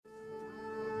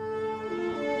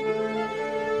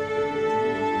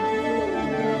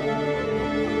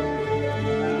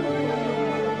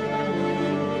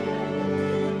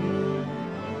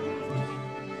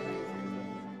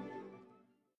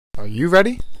you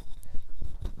ready?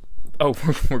 Oh,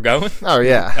 we're going? Oh,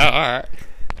 yeah. Oh, all right.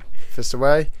 Fist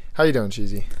away. How you doing,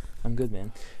 Cheesy? I'm good,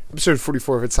 man. Episode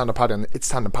 44 of It's Time to Potty on the It's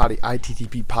Time to Potty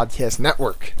ITTP Podcast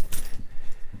Network.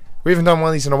 We haven't done one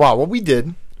of these in a while. Well, we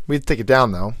did. We had to take it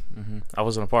down, though. Mm-hmm. I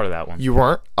wasn't a part of that one. You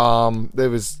weren't. It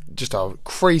was just a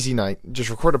crazy night. Just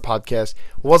recorded a podcast.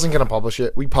 Wasn't going to publish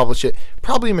it. We published it.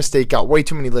 Probably a mistake. Got way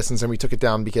too many listens, and we took it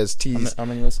down because How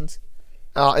many listens?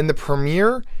 In the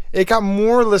premiere, it got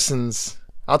more listens.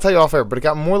 I'll tell you off air, but it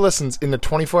got more listens in the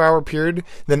 24-hour period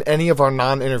than any of our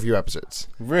non-interview episodes.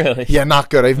 Really? Yeah, not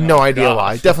good. I have no idea gosh.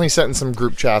 why. Definitely sent in some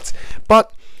group chats.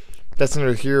 But that's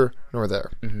neither here nor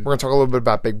there. Mm-hmm. We're going to talk a little bit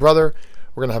about Big Brother.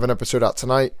 We're going to have an episode out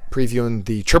tonight previewing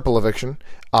the triple eviction.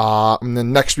 And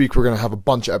then next week we're going to have a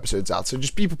bunch of episodes out. So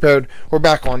just be prepared. We're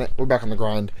back on it. We're back on the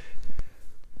grind.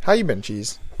 How you been,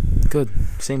 Cheese? Good.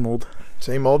 Same old.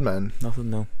 Same old, man. Nothing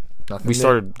new. Nothing We new.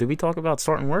 started. Did we talk about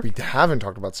starting work? We haven't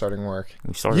talked about starting work.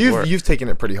 We started work. You've taken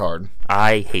it pretty hard.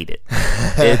 I hate it.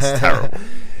 It's terrible.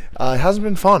 It hasn't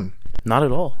been fun. Not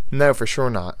at all. No, for sure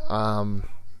not.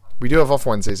 We do have off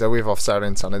Wednesdays, though. We have off Saturday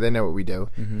and Sunday. They know what we do.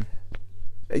 Mm-hmm.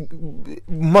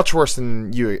 Much worse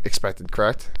than you expected,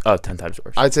 correct? Oh, 10 times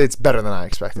worse. I'd say it's better than I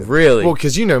expected. Really? Well,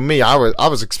 because you know me, I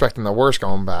was expecting the worst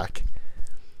going back.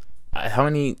 How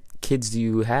many kids do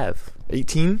you have?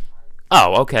 18?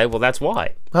 Oh, okay. Well, that's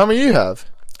why. How many do you have?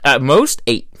 At most,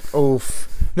 8.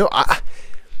 Oof. No,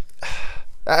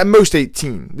 at most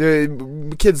 18.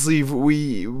 The kids leave.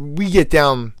 We get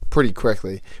down pretty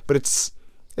quickly, but it's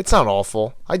not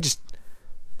awful. I just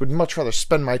would much rather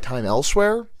spend my time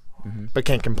elsewhere, but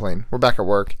can't complain. We're back at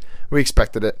work. We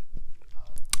expected it.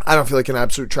 I don't feel like an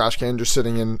absolute trash can just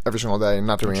sitting in every single day and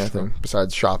not doing anything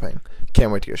besides shopping.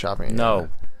 Can't wait to go shopping. No.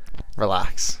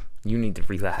 Relax. You need to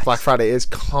relax. Black Friday is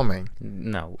coming.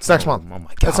 No. It's next month. Oh, my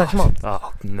God. That's next month.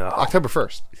 Oh, no. October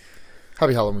 1st.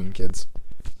 Happy Halloween, kids.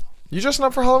 You dressing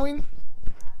up for Halloween?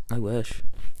 I wish.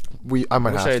 I might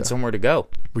I wish have I had to. somewhere to go.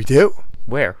 We do?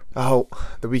 Where? Oh,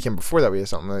 the weekend before that we have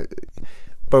something.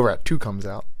 Borat 2 comes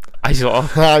out. I saw.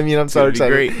 I mean, I'm so It'd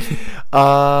be excited.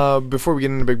 great. Before we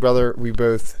get into Big Brother, we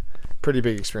both, pretty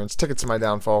big experience. Tickets to My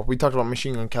Downfall. We talked about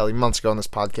Machine Gun Kelly months ago on this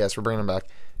podcast. We're bringing him back.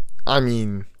 I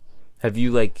mean... Have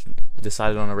you,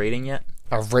 decided on a rating yet?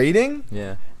 A rating?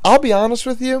 Yeah. I'll be honest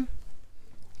with you.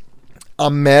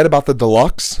 I'm mad about the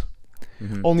deluxe.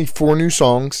 Mm-hmm. Only 4 new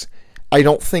songs. I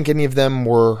don't think any of them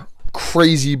were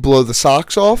crazy blow the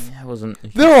socks off. Yeah, I wasn't.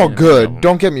 They're all good.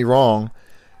 Don't get me wrong.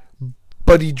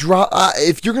 But he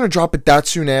if you're going to drop it that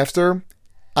soon after,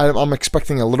 I'm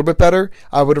expecting a little bit better.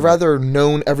 I would have rather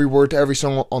known every word to every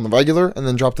song on the regular and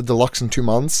then drop the deluxe in 2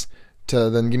 months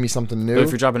to then give me something new. But if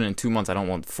you're dropping it in 2 months, I don't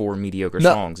want 4 mediocre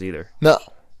songs either. No.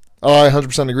 I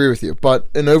 100% agree with you. But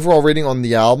an overall rating on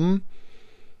the album,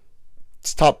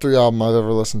 it's top 3 album I've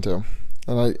ever listened to.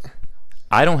 And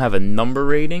I don't have a number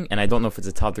rating, and I don't know if it's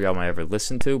a top 3 album I ever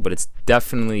listened to, but it's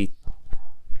definitely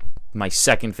my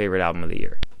second favorite album of the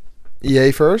year.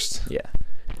 EA first? Yeah,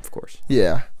 of course.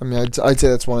 Yeah. I mean, I'd say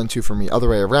that's 1 and 2 for me, other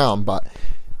way around, but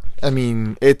I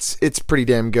mean, it's pretty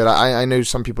damn good. I know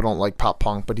some people don't like pop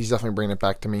punk, but he's definitely bringing it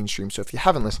back to mainstream. So if you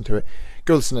haven't listened to it,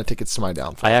 go listen to Tickets to My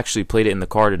Downfall. I actually played it in the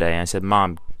car today, and I said,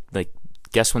 Mom,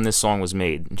 guess when this song was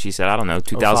made? And she said, I don't know,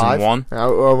 2001?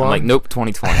 I'm like, nope,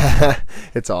 2020.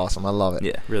 It's awesome. I love it.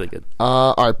 Yeah, really good.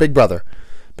 All right, Big Brother.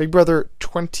 Big Brother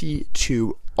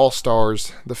 22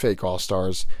 All-Stars, the fake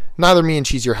All-Stars. Neither me and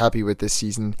Cheesy are happy with this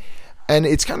season. And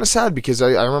it's kind of sad because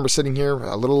I remember sitting here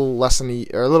a little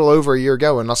over a year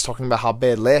ago and us talking about how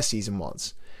bad last season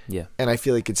was. Yeah. And I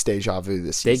feel like it's deja vu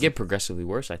this season. They get progressively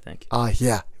worse, I think.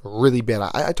 Yeah, really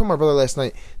bad. I told my brother last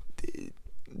night,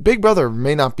 Big Brother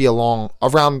may not be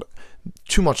around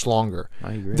too much longer.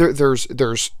 I agree.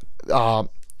 There's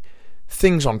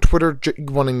things on Twitter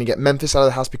wanting to get Memphis out of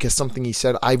the house because something he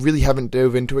said. I really haven't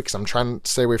dove into it because I'm trying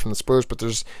to stay away from the spoilers, but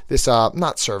there's this,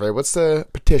 not survey, what's the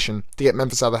petition to get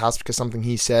Memphis out of the house because something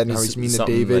he said and how he's mean to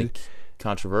David.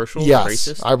 Controversial? Yes.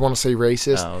 Racist? I want to say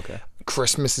racist. Oh, okay.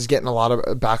 Christmas is getting a lot of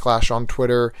backlash on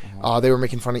Twitter. They were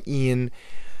making fun of Ian.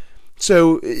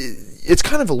 So it's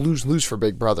kind of a lose-lose for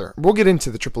Big Brother. We'll get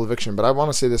into the triple eviction, but I want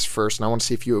to say this first, and I want to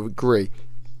see if you agree.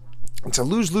 It's a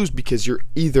lose-lose because you're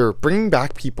either bringing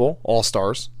back people,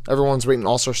 All-Stars. Everyone's waiting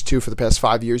All-Stars 2 for the past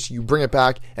 5 years. You bring it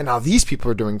back, and now these people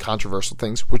are doing controversial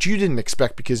things, which you didn't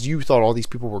expect because you thought all these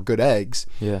people were good eggs.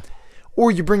 Yeah.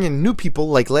 Or you bring in new people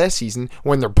like last season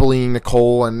when they're bullying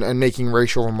Nicole and making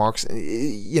racial remarks.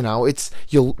 You know,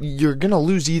 you're going to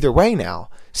lose either way now.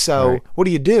 So What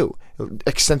do?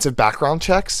 Extensive background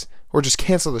checks? Or just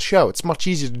cancel the show? It's much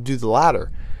easier to do the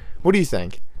latter. What do you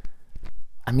think?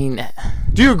 I mean...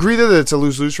 Do you agree that it's a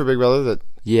lose-lose for Big Brother?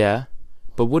 Yeah.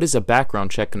 But what is a background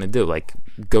check going to do? Like,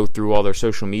 go through all their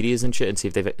social medias and shit and see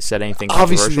if they've said anything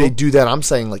Obviously, controversial? they do that. I'm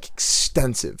saying, like,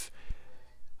 extensive.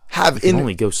 You can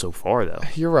only go so far, though.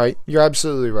 You're right. You're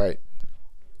absolutely right.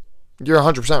 You're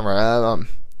 100% right. I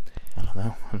don't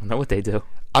know. I don't know what they do.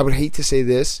 I would hate to say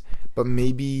this, but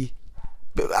maybe...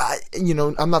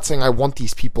 I'm not saying I want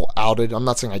these people outed. I'm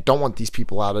not saying I don't want these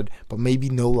people outed, but maybe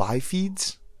no live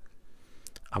feeds?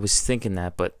 I was thinking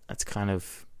that, but that's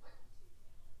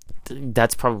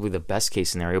probably the best case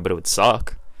scenario, but it would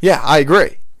suck. Yeah, I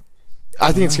agree.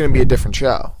 I think it's going to be a different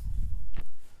show.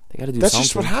 They got to do That's something.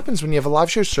 just what happens when you have a live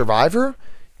show. Survivor,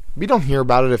 we don't hear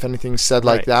about it if anything's said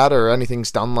like that or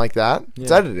anything's done like that. Yeah.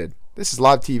 It's edited. This is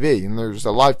live TV, and there's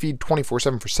a live feed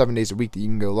 24/7 for 7 days a week that you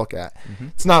can go look at. Mm-hmm.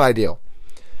 It's not ideal.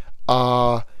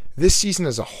 This season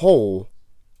as a whole,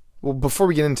 well, before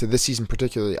we get into this season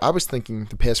particularly, I was thinking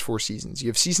the past 4 seasons. You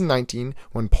have season 19,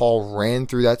 when Paul ran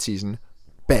through that season.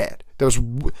 Bad. That was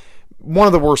one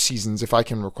of the worst seasons, if I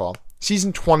can recall.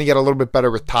 Season 20 got a little bit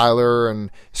better with Tyler and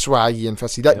Swaggy and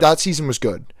Fessy. That season was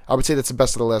good. I would say that's the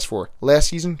best of the last 4. Last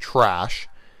season, trash.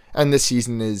 And this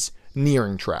season is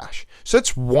nearing trash. So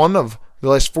it's one of the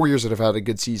last 4 years that have had a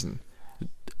good season.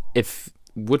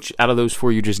 Which out of those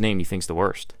 4 you just named you think's the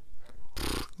worst?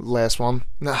 Last one?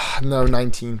 No,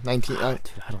 19. Dude, I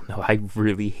don't know. I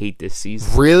really hate this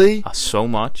season. Really? So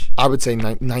much. I would say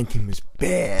 19 was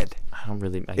bad. I don't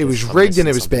really... It was rigged and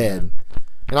it was bad.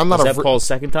 And I'm not was that Paul's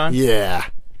second time? Yeah.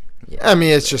 I mean,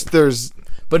 it's just there's...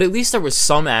 But at least there was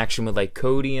some action with, like,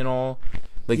 Cody and all.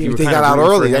 Like, yeah, they got out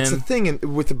early. That's the thing.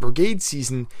 And with the Brigade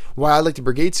season, why I like the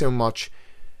Brigade so much,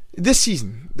 this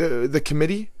season, the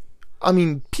committee... I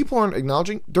mean, people aren't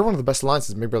acknowledging they're one of the best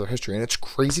alliances in Big Brother history, and it's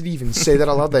crazy to even say that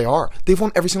out loud. They are. They've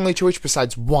won every single HOH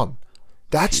besides one.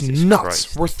 That's Jesus nuts.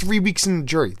 Christ. We're 3 weeks in the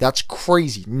jury. That's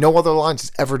crazy. No other alliance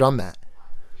has ever done that.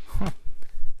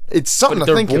 It's something to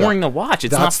think about. They're boring to watch.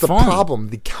 It's That's not fun. That's the problem.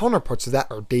 The counterparts of that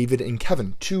are David and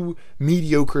Kevin, 2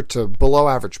 mediocre to below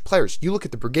average players. You look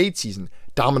at the Brigade season,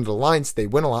 dominant alliance, they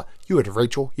win a lot. You had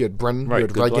Rachel, you had Brendan, you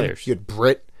had Reagan, players. You had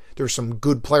Britt. There were some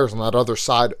good players on that other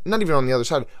side. Not even on the other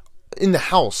side. In the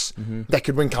house that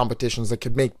could win competitions, that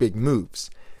could make big moves.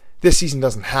 This season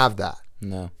doesn't have that.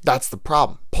 No. That's the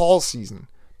problem. Paul's season.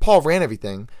 Paul ran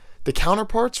everything. The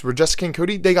counterparts were Jessica and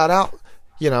Cody. They got out,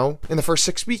 in the first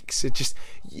 6 weeks. It just,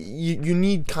 you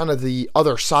need kind of the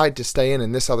other side to stay in,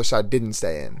 and this other side didn't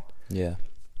stay in. Yeah.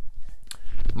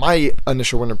 My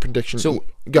initial winner prediction. So,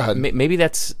 go ahead. Maybe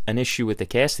that's an issue with the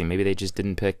casting. Maybe they just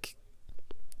didn't pick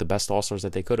the best All-Stars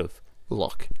that they could have.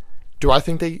 Look, do I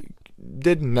think they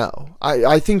did? No.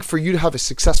 I think for you to have a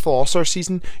successful All-Star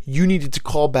season, you needed to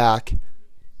call back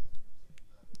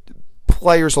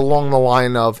players along the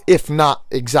line of, if not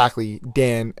exactly,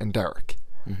 Dan and Derek,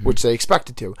 which they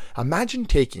expected to. Imagine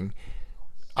taking,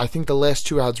 I think the last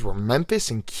 2 ads were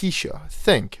Memphis and Keisha.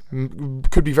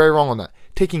 Could be very wrong on that.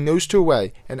 Taking those 2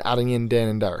 away and adding in Dan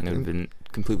and Derek. It would have been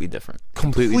completely different.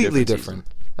 Completely different.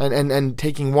 And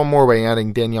taking one more away and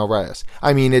adding Danielle Reyes.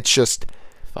 I mean, it's just...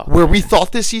 Where we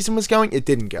thought this season was going, it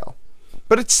didn't go.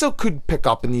 But it still could pick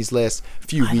up in these last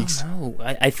few weeks. I don't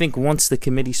know. I think once the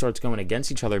committee starts going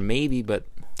against each other, maybe, but...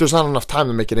 There's not enough time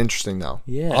to make it interesting, though.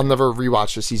 Yeah. I'll never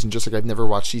rewatch the season, just like I've never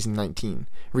watched season 19.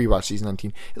 Rewatch season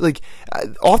 19. Like,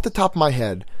 off the top of my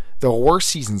head, the worst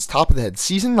seasons, top of the head,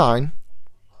 season 9,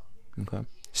 okay,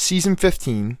 season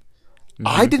 15.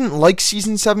 I didn't like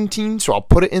season 17, so I'll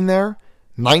put it in there.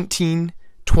 19,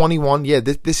 21. Yeah,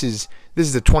 this is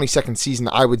the 22nd season.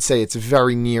 I would say it's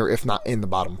very near, if not in the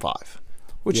bottom 5,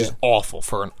 which is awful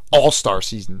for an all-star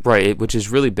season. Right, which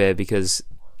is really bad because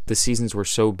the seasons were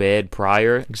so bad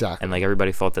prior. Exactly. And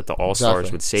everybody thought that the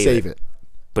all-stars would save it.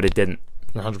 But it didn't.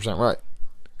 You're 100% right.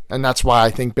 And that's why I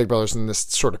think Big Brother's in this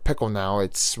sort of pickle now.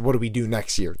 It's what do we do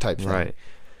next year type thing. Right.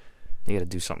 You got to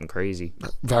do something crazy.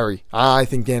 Very. I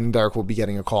think Dan and Derek will be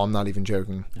getting a call. I'm not even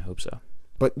joking. I hope so.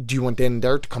 But do you want Dan and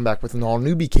Derek to come back with an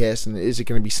all-newbie cast, and is it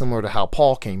going to be similar to how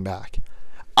Paul came back?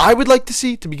 I would like to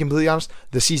see, to be completely honest,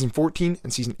 the season 14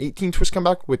 and season 18 twist come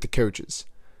back with the coaches.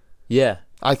 Yeah.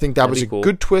 I think that was a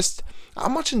good twist.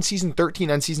 I'm watching season 13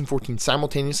 and season 14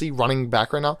 simultaneously running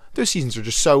back right now. Those seasons are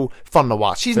just so fun to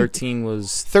watch. Season 13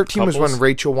 was was when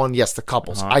Rachel won. Yes, the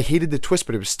couples. I hated the twist,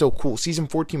 but it was still cool. Season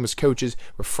 14 was coaches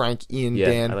with Frank, Ian,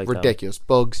 Dan. Ridiculous.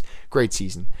 Bugs. Great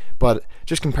season. But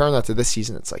just comparing that to this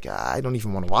season, it's like, I don't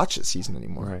even want to watch this season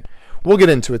anymore. Right. We'll get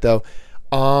into it, though.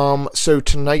 So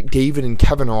tonight, David and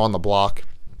Kevin are on the block.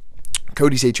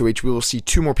 Cody's HOH. We will see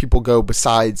 2 more people go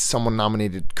besides someone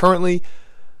nominated currently.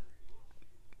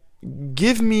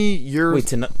 Give me your... Wait,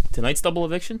 tonight's double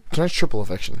eviction? Tonight's triple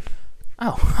eviction.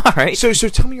 Oh, all right. So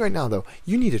tell me right now, though,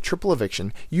 you need a triple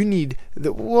eviction. You need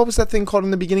what was that thing called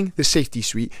in the beginning? The safety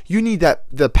suite. You need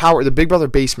the Big Brother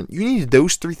basement. You need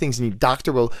those three things. You need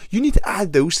Dr. Will. You need to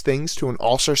add those things to an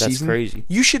all-star season. That's crazy.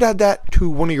 You should add that to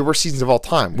one of your worst seasons of all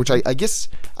time, which I guess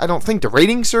I don't think the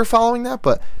ratings are following that,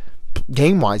 but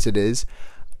game-wise it is.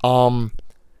 I want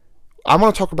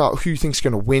to talk about who you think's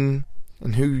going to win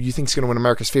and who you think's going to win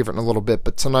America's Favorite in a little bit,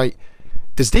 but tonight,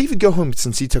 does David go home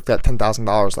since he took that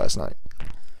 $10,000 last night?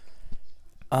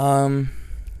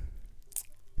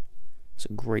 It's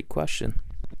a great question.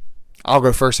 I'll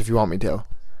go first if you want me to,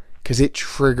 because it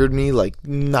triggered me like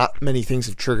not many things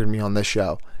have triggered me on this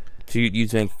show. So you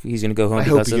think he's going to go home I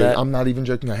hope because of that? I'm not even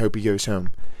joking. I hope he goes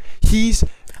home.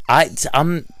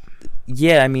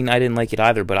 Yeah, I mean, I didn't like it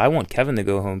either, but I want Kevin to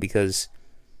go home because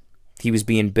he was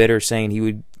being bitter, saying he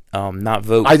would not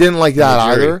vote. I didn't like that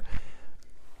either.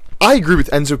 I agree with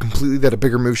Enzo completely that a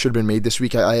bigger move should have been made this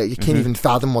week. I can't even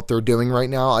fathom what they're doing right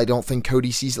now. I don't think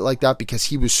Cody sees it like that because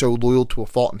he was so loyal to a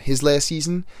fault in his last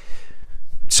season.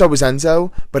 So was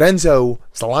Enzo, but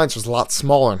Enzo's alliance was a lot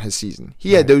smaller in his season.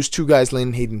 He had those two guys,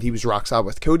 Landon Hayden, he was rock solid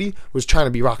with. Cody was trying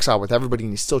to be rock solid with everybody,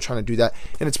 and he's still trying to do that,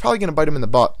 and it's probably going to bite him in the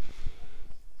butt.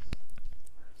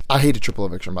 I hate a triple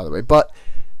eviction, by the way, but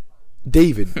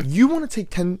David, you want to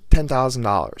take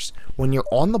 $10,000 when you're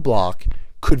on the block,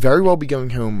 could very well be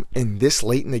going home, and this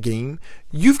late in the game,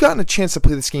 you've gotten a chance to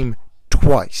play this game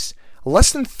twice.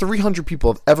 Less than 300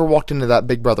 people have ever walked into that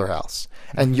Big Brother house,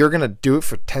 and you're going to do it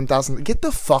for $10,000? Get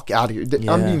the fuck out of here.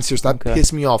 Yeah, I'm being serious. That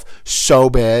pissed me off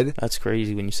so bad. That's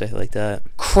crazy when you say it like that.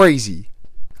 Crazy.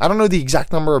 I don't know the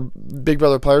exact number of Big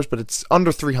Brother players, but it's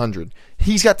under 300.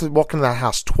 He's got to walk into that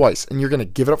house twice, and you're going to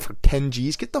give it up for 10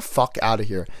 G's? Get the fuck out of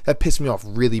here. That pissed me off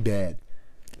really bad.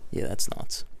 Yeah, that's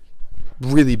nuts.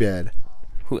 Really bad.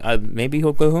 Maybe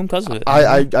he'll go home because of it.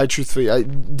 I truthfully,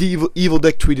 Evil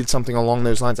Dick tweeted something along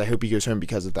those lines. I hope he goes home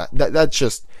because of that.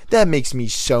 That makes me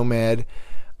so mad.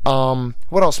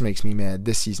 What else makes me mad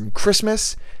this season?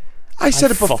 Christmas. I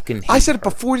said it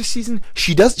before the season.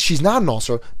 She's not an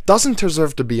all-star. Doesn't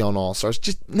deserve to be on all-stars.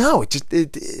 No.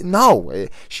 She's not. Yeah.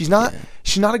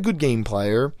 She's not a good game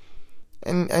player,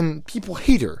 and people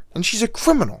hate her. And she's a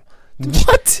criminal.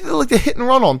 What? Like the hit and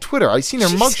run on Twitter. I seen her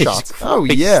mugshots. Oh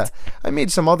yeah. I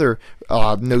made some other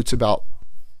notes about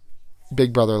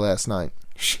Big Brother last night.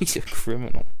 She's a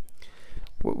criminal.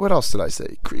 What else did I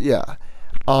say? Yeah.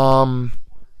 And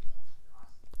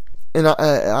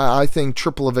I think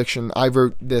triple eviction. I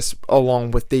wrote this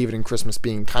along with David and Christmas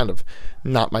being kind of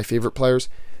not my favorite players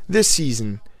this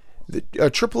season. A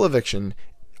triple eviction.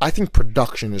 I think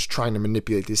production is trying to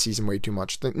manipulate this season way too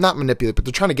much. Not manipulate, but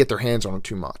they're trying to get their hands on it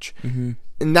too much. Mm-hmm.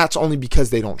 And that's only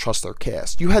because they don't trust their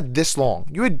cast. You had this long.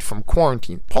 You had from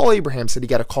quarantine. Paul Abraham said he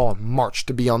got a call in March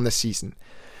to be on this season.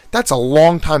 That's a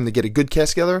long time to get a good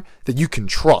cast together that you can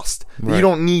trust. Right. You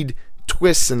don't need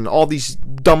twists and all these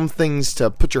dumb things to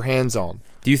put your hands on.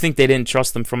 Do you think they didn't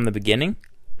trust them from the beginning?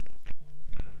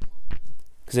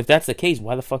 Because if that's the case,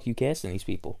 why the fuck are you casting these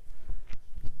people?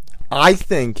 I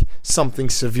think something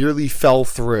severely fell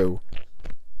through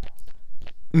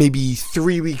maybe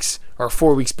 3 weeks or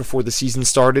 4 weeks before the season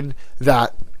started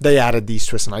that they added these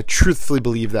twists, and I truthfully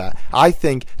believe that. I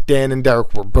think Dan and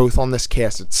Derek were both on this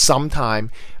cast at some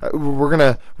time. We're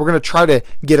gonna try to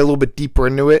get a little bit deeper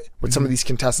into it with some of these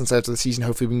contestants after the season.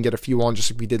 Hopefully we can get a few on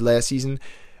just like we did last season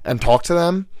and talk to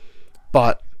them.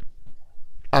 But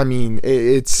I mean,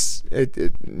 it's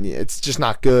just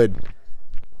not good.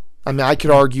 I mean, I could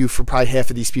argue for probably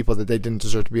half of these people that they didn't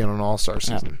deserve to be on an all-star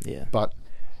season. Yeah. But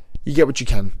you get what you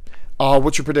can.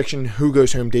 What's your prediction? Who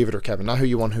goes home, David or Kevin? Not who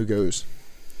you want, who goes?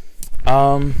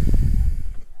 I'd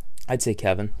say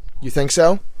Kevin. You think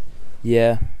so?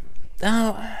 Yeah.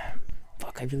 No,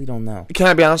 fuck, I really don't know. Can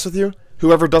I be honest with you?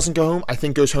 Whoever doesn't go home, I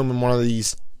think goes home in one of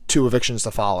these two evictions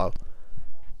to follow.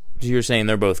 So you're saying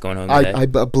they're both going home today? I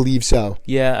believe so.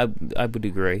 Yeah, I would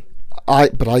agree.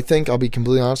 But I think, I'll be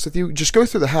completely honest with you, just go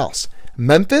through the house.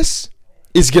 Memphis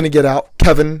is going to get out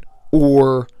Kevin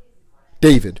or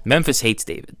David. Memphis hates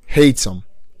David. Hates him.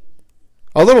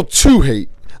 A little too hate.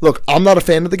 Look, I'm not a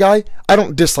fan of the guy. I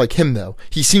don't dislike him, though.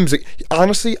 He seems like,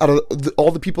 honestly, out of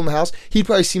all the people in the house, he'd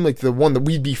probably seem like the one that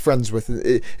we'd be friends with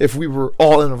if we were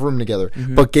all in a room together.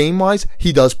 Mm-hmm. But game-wise,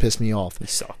 he does piss me off. He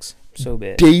sucks. So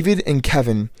bad. David and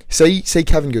Kevin, say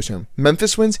Kevin goes home.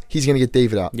 Memphis wins, he's going to get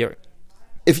David out. Yeah. Right.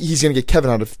 If he's going to get Kevin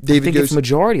out, if David I think goes... if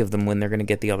majority of them win, they're going to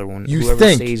get the other one. You Whoever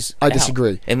think? Stays I out.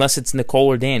 disagree. Unless it's Nicole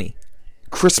or Danny.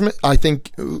 Christmas, I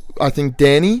think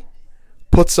Danny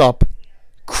puts up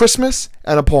Christmas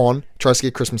and a pawn, tries to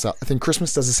get Christmas out. I think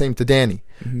Christmas does the same to Danny.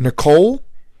 Mm-hmm. Nicole,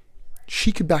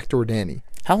 she could backdoor Danny.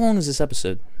 How long is this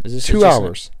episode? Is this 2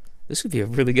 hours? This could be a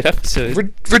really good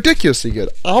episode. Ridiculously good.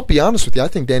 I'll be honest with you. I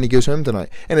think Danny goes home tonight,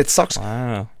 and it sucks.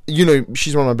 Wow. You know,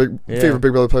 she's one of my favorite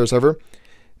Big Brother players ever.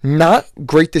 Not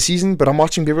great this season, but I'm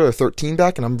watching Big Brother 13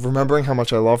 back, and I'm remembering how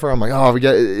much I love her. I'm like, oh,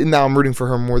 now I'm rooting for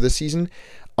her more this season.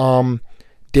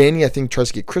 Danny, I think, tries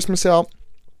to get Christmas out.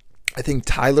 I think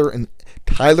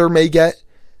Tyler may get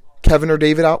Kevin or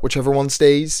David out, whichever one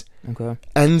stays. Okay.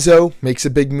 Enzo makes a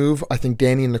big move. I think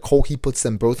Danny and Nicole, he puts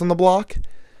them both on the block.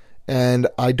 And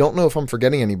I don't know if I'm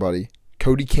forgetting anybody.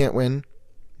 Cody can't win.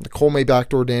 Nicole may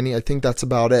backdoor Danny. I think that's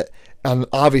about it. And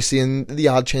obviously, in the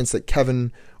odd chance that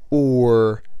Kevin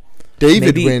or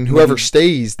David win, whoever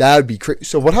stays, that would be crazy.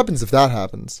 So what happens if that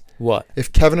happens? What?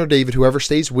 If Kevin or David, whoever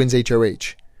stays, wins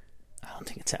HOH? I don't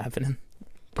think it's happening.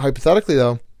 Hypothetically,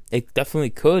 though. It definitely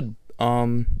could.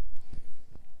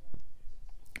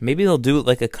 Maybe they'll do it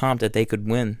like a comp that they could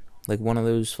win. Like one of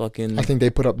those fucking... I think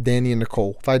they put up Danny and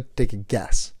Nicole. If I had to take a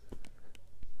guess.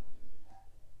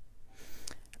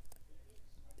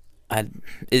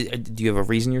 Do you have a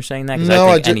reason you're saying that? Because No,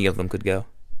 I think any of them could go.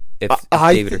 If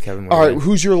David or Kevin were all right, in.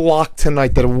 who's your lock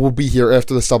tonight that will be here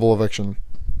after this double eviction?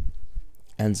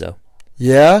 Enzo.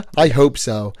 Yeah, I hope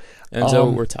so.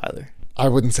 Enzo or Tyler. I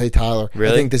wouldn't say Tyler.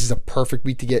 Really? I think this is a perfect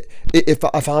week to get...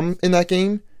 If I'm in that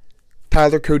game,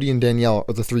 Tyler, Cody, and Danielle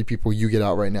are the three people you get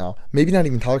out right now. Maybe not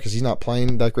even Tyler because he's not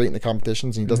playing that great in the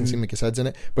competitions and he doesn't seem like his head's in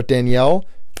it. But Danielle,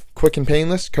 quick and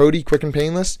painless. Cody, quick and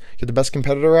painless. Get the best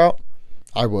competitor out.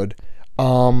 I would.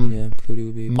 Yeah, Cody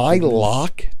would be... My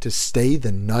lock to stay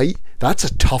the night, that's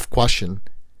a tough question.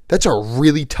 That's a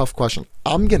really tough question.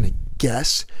 I'm going to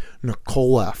guess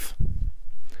Nicole F.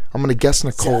 I'm going to guess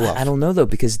Nicole F. I don't know, though,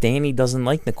 because Danny doesn't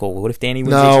like Nicole. What if Danny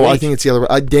wins No, HOH? I think it's the other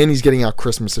way. Danny's getting out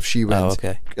Christmas if she wins. Oh,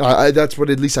 okay. That's what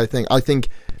at least I think. I think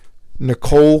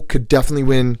Nicole could definitely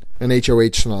win an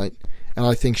HOH tonight, and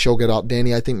I think she'll get out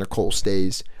Danny. I think Nicole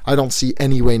stays. I don't see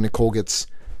any way Nicole gets...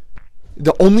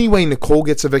 The only way Nicole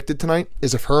gets evicted tonight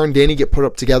is if her and Danny get put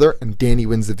up together and Danny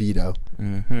wins the veto.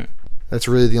 Mm-hmm. That's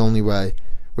really the only way,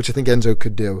 which I think Enzo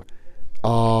could do.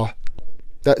 So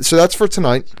that's for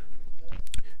tonight.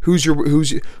 Who?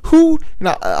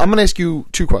 Now I'm going to ask you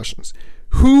two questions.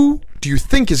 Who do you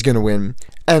think is going to win?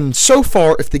 And so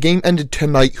far, if the game ended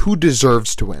tonight, who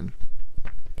deserves to win?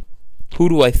 Who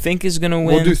do I think is going to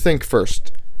win? We'll do think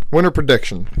first. Winner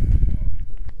prediction.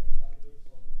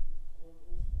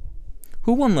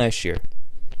 Who won last year?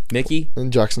 Mickey?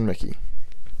 And Jackson Mickey.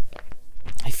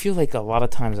 I feel like a lot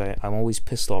of times I'm always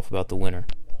pissed off about the winner.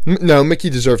 No, Mickey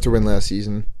deserved to win last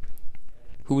season.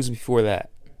 Who was before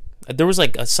that? There was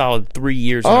like a solid 3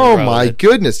 years. In a Oh row my that...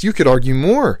 goodness, you could argue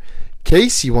more.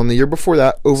 Casey won the year before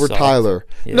that over Sucked. Tyler.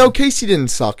 Yeah. No, Casey didn't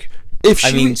suck.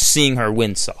 Seeing her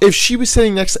win sucked. If she was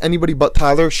sitting next to anybody but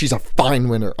Tyler, she's a fine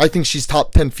winner. I think she's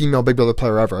top 10 female Big Brother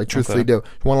player ever. I truthfully do.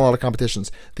 Won a lot of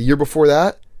competitions. The year before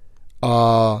that,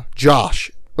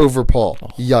 Josh over Paul. Oh.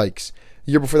 Yikes.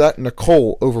 The year before that,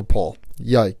 Nicole over Paul.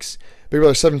 Yikes. Big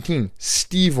Brother 17,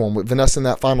 Steve won with Vanessa in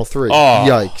that final three. Oh.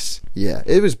 Yikes. Yeah,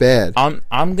 it was bad.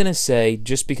 I'm gonna say,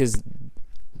 just because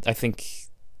I think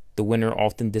the winner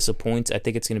often disappoints, I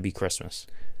think it's gonna be Christmas.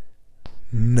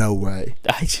 No way.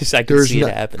 I can see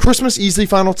it happen. Christmas easily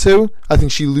final two. I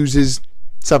think she loses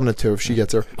 7-2 if she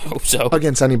gets her. I hope so.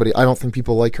 Against anybody. I don't think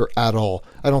people like her at all.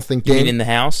 I don't think you mean in the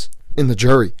house? In the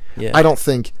jury. Yeah. I don't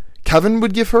think Kevin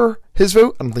would give her his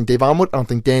vote. I don't think Davon would. I don't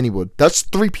think Danny would. That's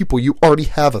three people. You already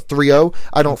have a 3-0.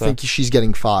 I don't think she's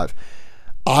getting 5.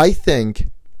 I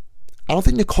don't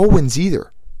think Nicole wins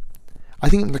either. I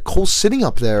think Nicole's sitting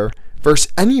up there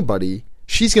versus anybody,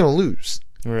 she's going to lose.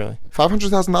 Really?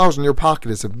 $500,000 in your pocket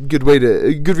is a good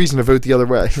reason to vote the other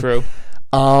way. True.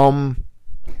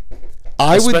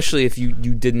 Especially if you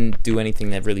didn't do anything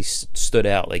that really stood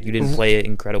out. Like, you didn't play an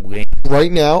incredible game.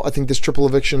 Right now, I think this triple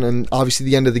eviction and obviously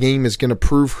the end of the game is going to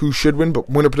prove who should win. But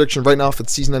winner prediction right now, if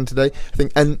it's season end today, I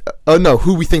think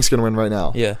who we think is going to win right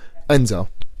now? Yeah, Enzo.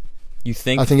 You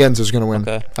think? I think Enzo's going to win.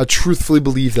 Okay. I truthfully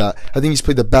believe that. I think he's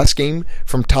played the best game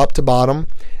from top to bottom,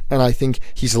 and I think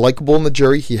he's likable in the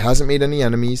jury. He hasn't made any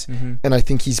enemies, and I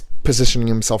think he's positioning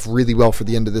himself really well for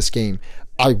the end of this game.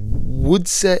 I would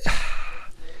say,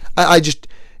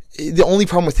 the only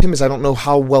problem with him is I don't know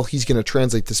how well he's going to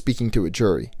translate to speaking to a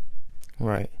jury.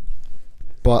 Right.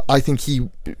 But I think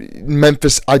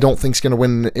Memphis, I don't think is going to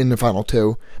win in the final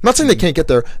two. I'm not saying they can't get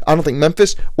there. I don't think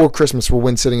Memphis or Christmas will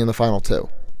win sitting in the final two.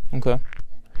 Okay.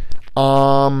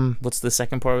 What's the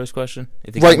second part of this question?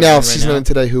 Right now, season ends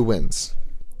today, who wins?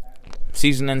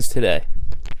 Season ends today.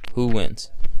 Who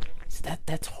wins?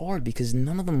 That's hard because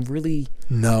none of them really.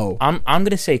 No. I'm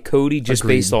gonna say Cody just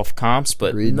based off comps,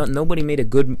 but nobody made a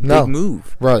big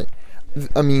move. Right.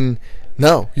 I mean,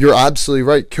 No, you're absolutely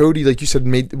right. Cody, like you said,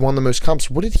 made one of the most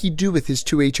comps. What did he do with his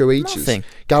two HOHs? Nothing.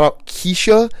 Got out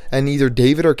Keisha and either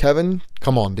David or Kevin.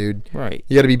 Come on, dude. Right.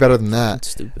 You got to be better than that. That's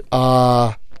stupid.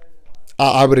 I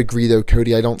would agree, though,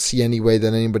 Cody. I don't see any way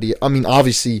that anybody... I mean,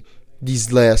 obviously,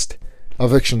 these last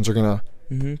evictions are going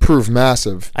to prove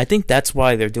massive. I think that's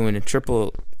why they're doing a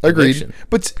triple Agreed. eviction.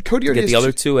 But Cody already Get the has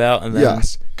other two out, and then...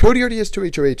 Yes. Cody already has two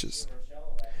HOHs.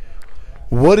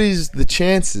 What is the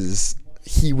chances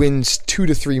he wins 2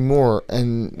 to 3 more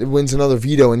and wins another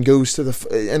veto and goes to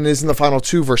and is in the final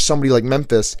 2 versus somebody like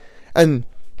Memphis, and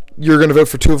you're going to vote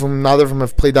for 2 of them, neither of them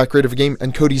have played that great of a game,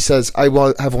 and Cody says, I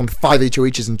have won 5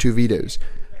 HOHs and 2 vetoes.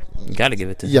 You got to give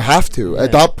it to him. You have to.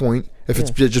 At that point, if it's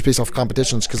just based off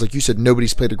competitions, because like you said,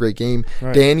 nobody's played a great game.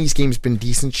 Right. Danny's game's been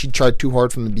decent. She tried too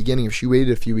hard from the beginning. If she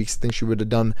waited a few weeks, I think she would have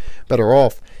done better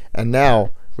off. And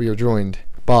now we are joined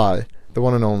by the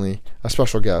one and only, a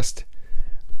special guest.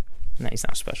 No, he's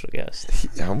not a special guest.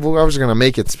 Well, I was going to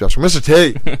make it special. Mr.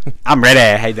 T. I'm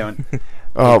ready. How you doing?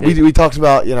 We talked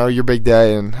about, your big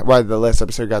day and why the last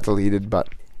episode got deleted, but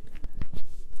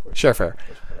sure, fair.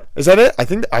 Is that it? I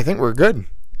think we're good.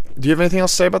 Do you have anything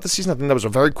else to say about the season? I think that was a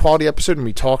very quality episode, and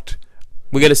we talked.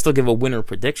 We got to still give a winner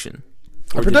prediction.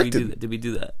 I predicted. Did we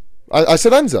do that? I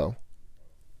said Enzo.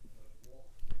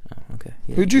 Oh, okay.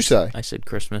 Yeah. Who'd you say? I said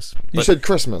Christmas. You said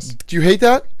Christmas. Do you hate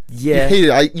that? Yeah. You hate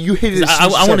it. You hated it.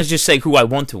 I want to just say who I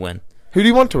want to win. Who do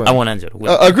you want to win? I want Enzo to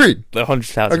win. Agreed.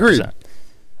 100,000%. Agreed.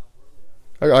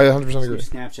 I 100% agree.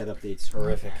 Snapchat update's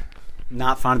horrific.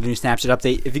 Not fond of the new Snapchat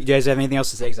update. If you guys have anything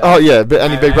else to say, Oh yeah, but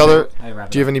any Big Brother? Do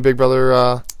Do you have any Big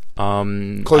Brother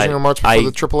closing remarks before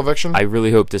the triple eviction? I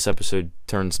really hope this episode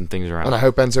turns some things around. And I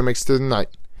hope Enzo makes it through the night.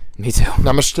 Me too.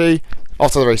 Now, Mr. T,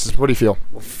 off to the races. What do you feel?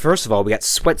 Well, first of all, we got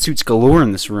sweatsuits galore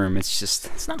in this room.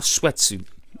 It's not a sweatsuit.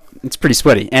 It's pretty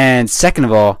sweaty. And second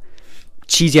of all,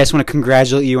 Cheesy, I just want to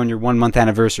congratulate you on your 1 month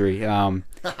anniversary. You're an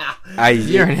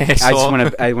asshole.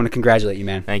 I want to congratulate you,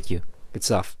 man. Thank you. Good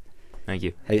stuff. Thank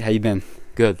you. How you been?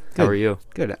 Good. How are you?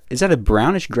 Good. Is that a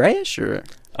brownish grayish or?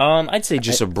 I'd say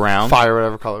just a brown. Fire,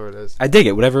 whatever color it is. I dig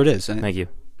it. Whatever it is. Thank you.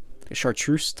 A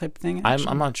chartreuse type thing.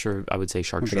 I'm not sure. I would say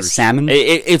chartreuse. Like a salmon.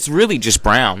 It's really just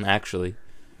brown, actually.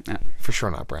 For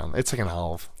sure not brown. It's like an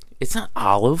olive. It's not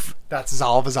olive. That's as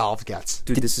olive gets.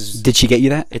 Dude, this is... Did she get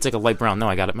you that? It's like a light brown. No,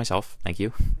 I got it myself. Thank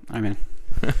you. All right, man.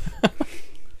 How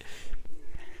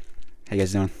you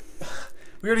guys doing?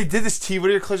 We already did this, T. What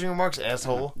are your closing remarks,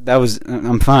 asshole? That was...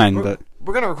 I'm fine, but...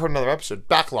 We're going to record another episode.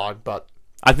 Backlog, but...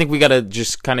 I think we got to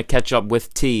just kind of catch up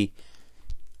with T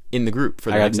in the group for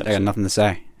the next episode. I got nothing to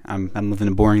say. I'm living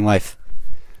a boring life.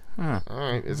 All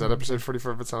right, is that episode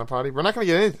 44 of It's on a Potty? We're not going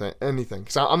to get anything.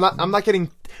 Because I'm not getting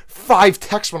 5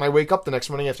 texts when I wake up the next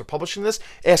morning after publishing this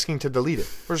asking to delete it.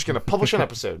 We're just going to publish an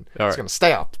episode. It's going to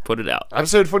stay up. Put it out.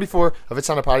 Episode 44 of It's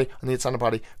on a Potty on the It's on a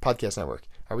Potty podcast network.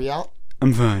 Are we out?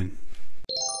 I'm fine.